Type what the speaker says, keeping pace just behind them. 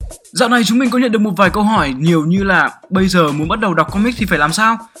Dạo này chúng mình có nhận được một vài câu hỏi nhiều như là bây giờ muốn bắt đầu đọc comic thì phải làm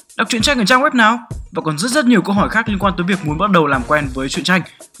sao? Đọc truyện tranh ở trang web nào? Và còn rất nhiều câu hỏi khác liên quan tới việc muốn bắt đầu làm quen với truyện tranh.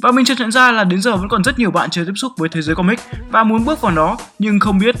 Và mình chợt nhận ra là đến giờ vẫn còn rất nhiều bạn chưa tiếp xúc với thế giới comic và muốn bước vào đó nhưng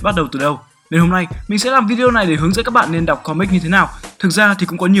không biết bắt đầu từ đâu. Nên hôm nay mình sẽ làm video này để hướng dẫn các bạn nên đọc comic như thế nào. Thực ra thì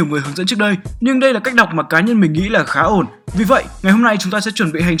cũng có nhiều người hướng dẫn trước đây, nhưng đây là cách đọc mà cá nhân mình nghĩ là khá ổn. Vì vậy, ngày hôm nay chúng ta sẽ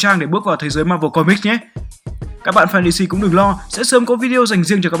chuẩn bị hành trang để bước vào thế giới Marvel Comics nhé. Các bạn fan DC cũng đừng lo, sẽ sớm có video dành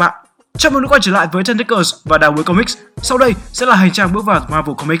riêng cho các bạn. Chào mừng đã quay trở lại với Tentacles và Đào Bới Comics. Sau đây sẽ là hành trang bước vào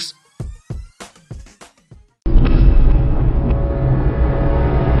Marvel Comics.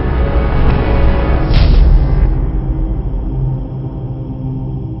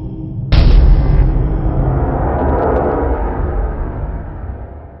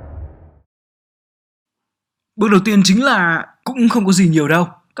 Bước đầu tiên chính là cũng không có gì nhiều đâu.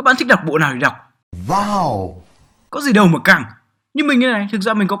 Các bạn thích đọc bộ nào thì đọc. Wow. Có gì đâu mà căng. Như mình như này, thực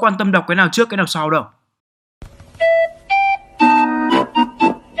ra mình có quan tâm đọc cái nào trước cái nào sau đâu.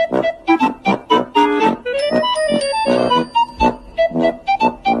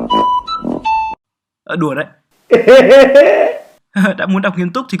 Đùa đấy. Đã muốn đọc nghiêm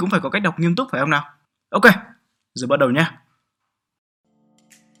túc thì cũng phải có cách đọc nghiêm túc phải không nào? Ok, giờ bắt đầu nhé.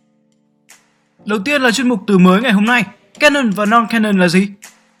 Đầu tiên là chuyên mục từ mới ngày hôm nay. Canon và non-canon là gì?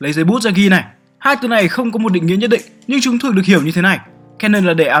 Lấy giấy bút ra ghi này. Hai từ này không có một định nghĩa nhất định, nhưng chúng thường được hiểu như thế này. Canon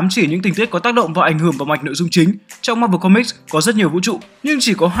là để ám chỉ những tình tiết có tác động và ảnh hưởng vào mạch nội dung chính. Trong Marvel Comics có rất nhiều vũ trụ, nhưng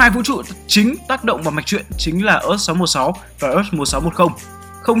chỉ có hai vũ trụ chính tác động vào mạch truyện, chính là S1E16 và S1E16.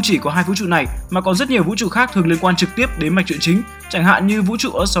 Không chỉ có hai vũ trụ này mà còn rất nhiều vũ trụ khác thường liên quan trực tiếp đến mạch truyện chính, chẳng hạn như vũ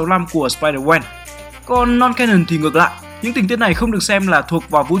trụ S65 của Spider-Man. Còn non-canon thì ngược lại, những tình tiết này không được xem là thuộc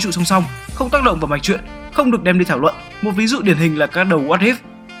vào vũ trụ song song, không tác động vào mạch truyện, không được đem đi thảo luận. Một ví dụ điển hình là các đầu What If.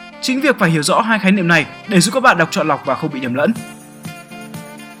 Chính việc phải hiểu rõ hai khái niệm này để giúp các bạn đọc chọn lọc và không bị nhầm lẫn.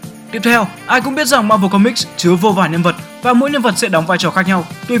 Tiếp theo, ai cũng biết rằng Marvel Comics chứa vô vàn nhân vật và mỗi nhân vật sẽ đóng vai trò khác nhau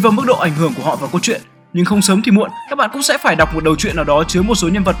tùy vào mức độ ảnh hưởng của họ vào câu chuyện. Nhưng không sớm thì muộn, các bạn cũng sẽ phải đọc một đầu truyện nào đó chứa một số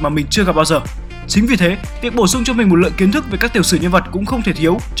nhân vật mà mình chưa gặp bao giờ. Chính vì thế, việc bổ sung cho mình một lượng kiến thức về các tiểu sử nhân vật cũng không thể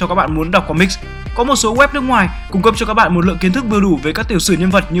thiếu cho các bạn muốn đọc comics. Có một số web nước ngoài cung cấp cho các bạn một lượng kiến thức vừa đủ về các tiểu sử nhân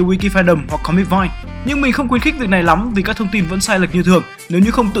vật như Wikifandom hoặc Comic Vine. Nhưng mình không khuyến khích việc này lắm vì các thông tin vẫn sai lệch như thường nếu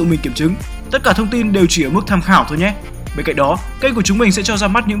như không tự mình kiểm chứng. Tất cả thông tin đều chỉ ở mức tham khảo thôi nhé. Bên cạnh đó, kênh của chúng mình sẽ cho ra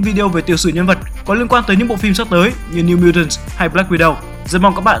mắt những video về tiểu sử nhân vật có liên quan tới những bộ phim sắp tới như New Mutants hay Black Widow. Rất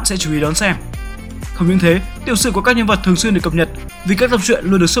mong các bạn sẽ chú ý đón xem. Không những thế, tiểu sử của các nhân vật thường xuyên được cập nhật vì các tập truyện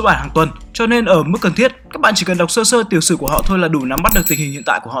luôn được xuất bản hàng tuần, cho nên ở mức cần thiết, các bạn chỉ cần đọc sơ sơ tiểu sử của họ thôi là đủ nắm bắt được tình hình hiện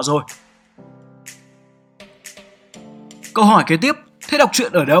tại của họ rồi. Câu hỏi kế tiếp, thế đọc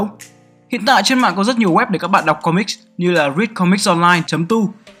truyện ở đâu? Hiện tại trên mạng có rất nhiều web để các bạn đọc comics như là readcomicsonline.to,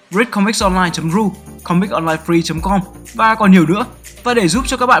 readcomicsonline.ru, comicsonlinefree.com và còn nhiều nữa. Và để giúp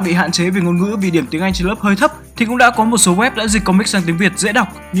cho các bạn bị hạn chế về ngôn ngữ vì điểm tiếng Anh trên lớp hơi thấp thì cũng đã có một số web đã dịch comics sang tiếng Việt dễ đọc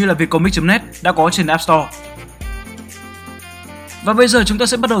như là vietcomics.net đã có trên App Store. Và bây giờ chúng ta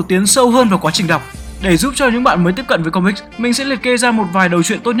sẽ bắt đầu tiến sâu hơn vào quá trình đọc. Để giúp cho những bạn mới tiếp cận với comics, mình sẽ liệt kê ra một vài đầu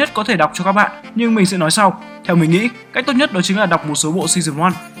truyện tốt nhất có thể đọc cho các bạn, nhưng mình sẽ nói sau. Theo mình nghĩ, cách tốt nhất đó chính là đọc một số bộ Season 1,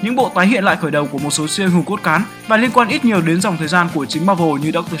 những bộ tái hiện lại khởi đầu của một số siêu anh hùng cốt cán và liên quan ít nhiều đến dòng thời gian của chính Marvel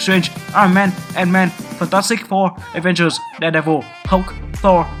như Doctor Strange, Iron Man, Ant-Man, Fantastic Four, Avengers, Daredevil, Hulk,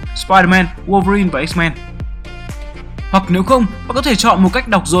 Thor, Spider-Man, Wolverine và X-Men. Hoặc nếu không, bạn có thể chọn một cách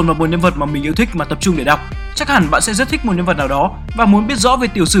đọc dồn vào một nhân vật mà mình yêu thích mà tập trung để đọc. Chắc hẳn bạn sẽ rất thích một nhân vật nào đó và muốn biết rõ về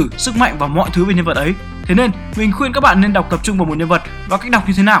tiểu sử, sức mạnh và mọi thứ về nhân vật ấy. Thế nên, mình khuyên các bạn nên đọc tập trung vào một nhân vật và cách đọc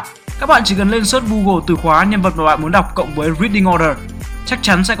như thế nào. Các bạn chỉ cần lên search Google từ khóa nhân vật mà bạn muốn đọc cộng với reading order. Chắc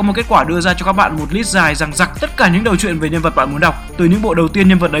chắn sẽ có một kết quả đưa ra cho các bạn một list dài dằng dặc tất cả những đầu truyện về nhân vật bạn muốn đọc, từ những bộ đầu tiên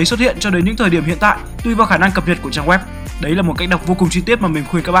nhân vật đấy xuất hiện cho đến những thời điểm hiện tại, tùy vào khả năng cập nhật của trang web. Đấy là một cách đọc vô cùng chi tiết mà mình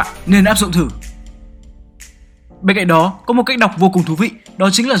khuyên các bạn nên áp dụng thử. Bên cạnh đó, có một cách đọc vô cùng thú vị, đó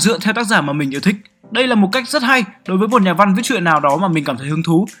chính là dựa theo tác giả mà mình yêu thích. Đây là một cách rất hay đối với một nhà văn viết truyện nào đó mà mình cảm thấy hứng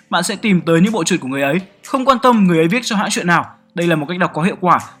thú, bạn sẽ tìm tới những bộ truyện của người ấy, không quan tâm người ấy viết cho hãng truyện nào. Đây là một cách đọc có hiệu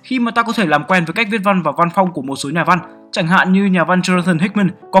quả khi mà ta có thể làm quen với cách viết văn và văn phong của một số nhà văn, chẳng hạn như nhà văn Jonathan Hickman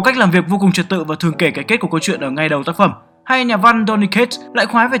có cách làm việc vô cùng trật tự và thường kể cái kết của câu chuyện ở ngay đầu tác phẩm, hay nhà văn Donny Cates lại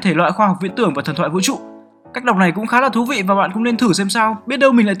khoái về thể loại khoa học viễn tưởng và thần thoại vũ trụ. Cách đọc này cũng khá là thú vị và bạn cũng nên thử xem sao, biết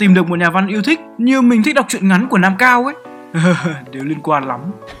đâu mình lại tìm được một nhà văn yêu thích như mình thích đọc truyện ngắn của Nam Cao ấy. Đều liên quan lắm.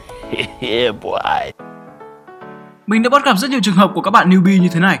 Mình đã bắt gặp rất nhiều trường hợp của các bạn newbie như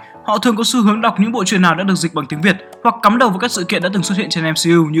thế này. Họ thường có xu hướng đọc những bộ truyện nào đã được dịch bằng tiếng Việt hoặc cắm đầu vào các sự kiện đã từng xuất hiện trên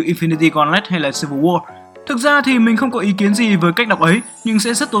MCU như Infinity Gauntlet hay là Civil War. Thực ra thì mình không có ý kiến gì với cách đọc ấy, nhưng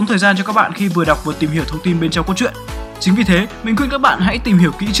sẽ rất tốn thời gian cho các bạn khi vừa đọc vừa tìm hiểu thông tin bên trong cốt truyện. Chính vì thế, mình khuyên các bạn hãy tìm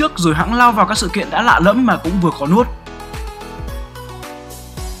hiểu kỹ trước rồi hẵng lao vào các sự kiện đã lạ lẫm mà cũng vừa khó nuốt.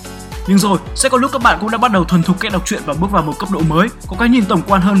 Nhưng rồi, sẽ có lúc các bạn cũng đã bắt đầu thuần thục cách đọc truyện và bước vào một cấp độ mới, có cái nhìn tổng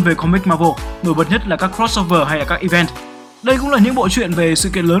quan hơn về comic Marvel, nổi bật nhất là các crossover hay là các event. Đây cũng là những bộ truyện về sự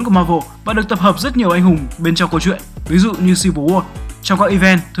kiện lớn của Marvel và được tập hợp rất nhiều anh hùng bên trong câu chuyện, ví dụ như Civil War. Trong các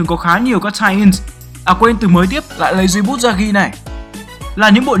event thường có khá nhiều các tie-ins. Quên, từ mới tiếp lại lấy giấy bút ra ghi này. Là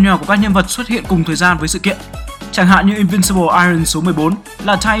những bộ nhỏ của các nhân vật xuất hiện cùng thời gian với sự kiện. Chẳng hạn như Invincible Iron số 14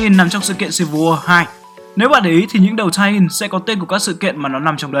 là tie-in nằm trong sự kiện Civil War 2. Nếu bạn để ý thì những đầu tie-in sẽ có tên của các sự kiện mà nó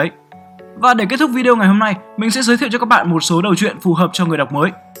nằm trong đấy. Và để kết thúc video ngày hôm nay, mình sẽ giới thiệu cho các bạn một số đầu truyện phù hợp cho người đọc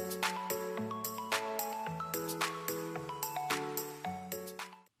mới.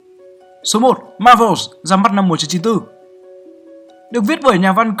 Số 1. Marvels, ra mắt năm 1994. Được viết bởi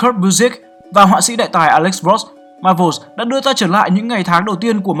nhà văn Kurt Busiek và họa sĩ đại tài Alex Ross, Marvels đã đưa ta trở lại những ngày tháng đầu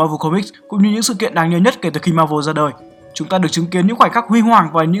tiên của Marvel Comics cũng như những sự kiện đáng nhớ nhất kể từ khi Marvel ra đời. Chúng ta được chứng kiến những khoảnh khắc huy hoàng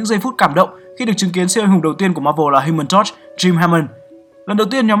và những giây phút cảm động khi được chứng kiến siêu anh hùng đầu tiên của Marvel là Human Torch, Jim Hammond. Lần đầu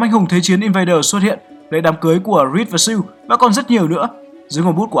tiên nhóm anh hùng Thế chiến Invader xuất hiện, lễ đám cưới của Reed và Sue và còn rất nhiều nữa. Dưới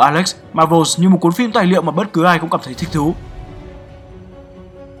ngòi bút của Alex, Marvels như một cuốn phim tài liệu mà bất cứ ai cũng cảm thấy thích thú.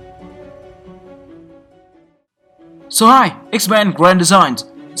 Số 2. X-Men Grand Designs,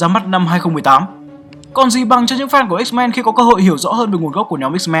 ra mắt năm 2018. Còn gì bằng cho những fan của X-Men khi có cơ hội hiểu rõ hơn về nguồn gốc của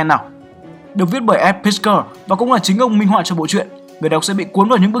nhóm X-Men nào. Được viết bởi Ed Piskor và cũng là chính ông minh họa cho bộ truyện, người đọc sẽ bị cuốn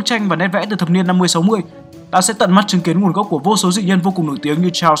vào những bức tranh và nét vẽ từ thập niên 50-60. Ta sẽ tận mắt chứng kiến nguồn gốc của vô số dị nhân vô cùng nổi tiếng như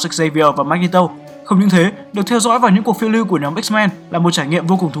Charles Xavier và Magneto. Không những thế, được theo dõi vào những cuộc phiêu lưu của nhóm X-Men là một trải nghiệm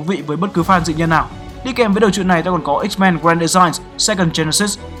vô cùng thú vị với bất cứ fan dị nhân nào. Đi kèm với đầu truyện này ta còn có X-Men Grand Designs Second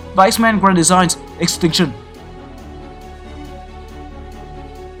Genesis và X-Men Grand Designs Extinction.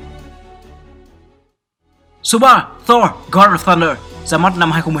 Số 3. Thor, God of Thunder, ra mắt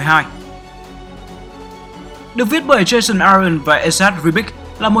năm 2012. Được viết bởi Jason Aaron và Esad Ribic,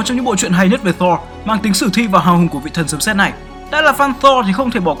 là một trong những bộ truyện hay nhất về Thor, mang tính sử thi và hào hùng của vị thần sấm sét này. Đã là fan Thor thì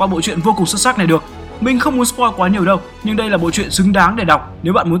không thể bỏ qua bộ truyện vô cùng xuất sắc này được. Mình không muốn spoil quá nhiều đâu, nhưng đây là bộ truyện xứng đáng để đọc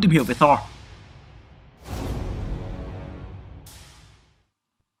nếu bạn muốn tìm hiểu về Thor.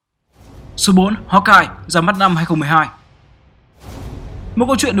 Số 4. Hawkeye, ra mắt năm 2012. Một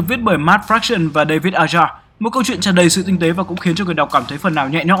câu chuyện được viết bởi Matt Fraction và David Aja, một câu chuyện tràn đầy sự tinh tế và cũng khiến cho người đọc cảm thấy phần nào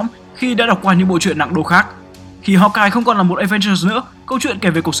nhẹ nhõm khi đã đọc qua những bộ truyện nặng đô khác. Khi Hawkeye không còn là một Avengers nữa, câu chuyện kể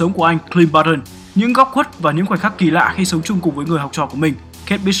về cuộc sống của anh Clint Barton, những góc khuất và những khoảnh khắc kỳ lạ khi sống chung cùng với người học trò của mình,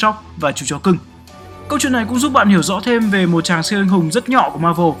 Kate Bishop và chú chó cưng. Câu chuyện này cũng giúp bạn hiểu rõ thêm về một chàng siêu anh hùng rất nhỏ của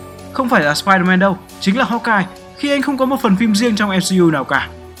Marvel, không phải là Spider-Man đâu, chính là Hawkeye, khi anh không có một phần phim riêng trong MCU nào cả.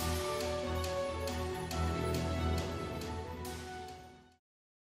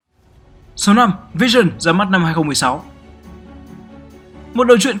 Số 5. Vision, ra mắt năm 2016. Một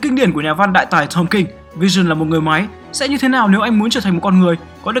đầu truyện kinh điển của nhà văn đại tài Tom King, Vision là một người máy. Sẽ như thế nào nếu anh muốn trở thành một con người,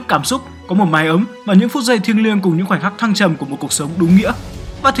 có được cảm xúc, có một mái ấm và những phút giây thiêng liêng cùng những khoảnh khắc thăng trầm của một cuộc sống đúng nghĩa.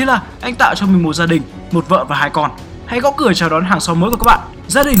 Và thế là anh tạo cho mình một gia đình, một vợ và 2 con. Hãy gõ cửa chào đón hàng xóm mới của các bạn,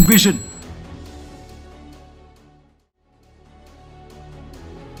 gia đình Vision.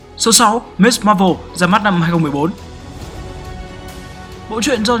 Số 6. Miss Marvel, ra mắt năm 2014. Bộ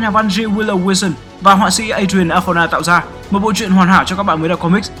truyện do nhà văn G. Willow Wilson và họa sĩ Adrian Alphona tạo ra, một bộ truyện hoàn hảo cho các bạn mới đọc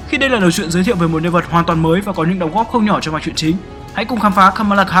comics khi đây là đầu truyện giới thiệu về một nhân vật hoàn toàn mới và có những đóng góp không nhỏ cho mạch truyện chính. Hãy cùng khám phá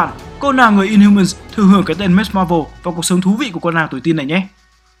Kamala Khan, cô nàng người Inhumans thừa hưởng cái tên Miss Marvel và cuộc sống thú vị của cô nàng tuổi teen này nhé.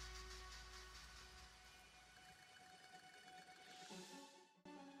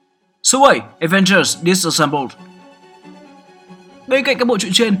 Số 7. Avengers Disassembled. Bên cạnh các bộ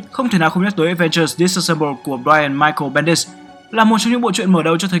truyện trên, không thể nào không nhắc tới Avengers Disassembled của Brian Michael Bendis, là một trong những bộ truyện mở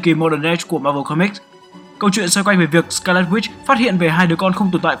đầu cho thời kỳ Modern Age của Marvel Comics. Câu chuyện xoay quanh về việc Scarlet Witch phát hiện về 2 đứa con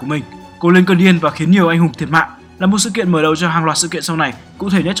không tồn tại của mình. Cô lên cơn điên và khiến nhiều anh hùng thiệt mạng, là một sự kiện mở đầu cho hàng loạt sự kiện sau này, cụ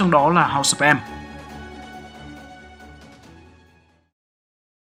thể nhất trong đó là House of M.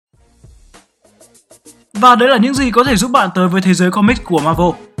 Và đấy là những gì có thể giúp bạn tới với thế giới comics của Marvel.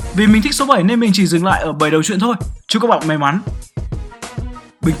 Vì mình thích số 7 nên mình chỉ dừng lại ở 7 đầu truyện thôi. Chúc các bạn may mắn.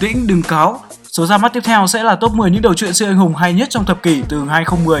 Bình tĩnh, đừng cáu. Số ra mắt tiếp theo sẽ là top 10 những đầu truyện siêu anh hùng hay nhất trong thập kỷ từ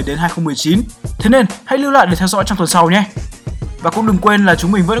 2010 đến 2019. Thế nên hãy lưu lại để theo dõi trong tuần sau nhé. Và cũng đừng quên là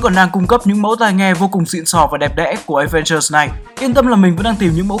chúng mình vẫn còn đang cung cấp những mẫu tai nghe vô cùng xịn sò và đẹp đẽ của Avengers này. Yên tâm là mình vẫn đang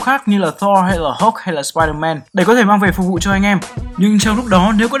tìm những mẫu khác như là Thor hay là Hulk hay là Spider-Man để có thể mang về phục vụ cho anh em. Nhưng trong lúc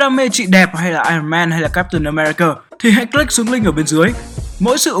đó nếu có đam mê chị đẹp hay là Iron Man hay là Captain America thì hãy click xuống link ở bên dưới.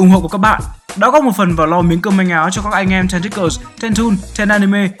 Mỗi sự ủng hộ của các bạn đã góp một phần vào lo miếng cơm manh áo cho các anh em Tentacles, Tentoon, Ten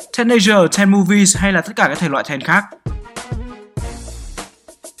Anime, Ten Asia, Ten Movies hay là tất cả các thể loại Ten khác.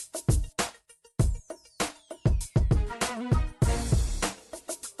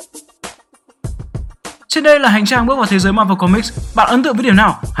 Trên đây là hành trang bước vào thế giới Marvel Comics. Bạn ấn tượng với điểm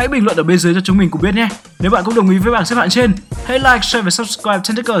nào? Hãy bình luận ở bên dưới cho chúng mình cùng biết nhé. Nếu bạn cũng đồng ý với bảng xếp hạng trên, Hãy like, share và subscribe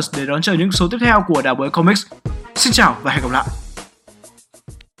Tentacles để đón chờ những số tiếp theo của Đảo Bới Comics. Xin chào và hẹn gặp lại.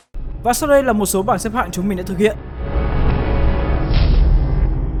 Và sau đây là một số bảng xếp hạng chúng mình đã thực hiện.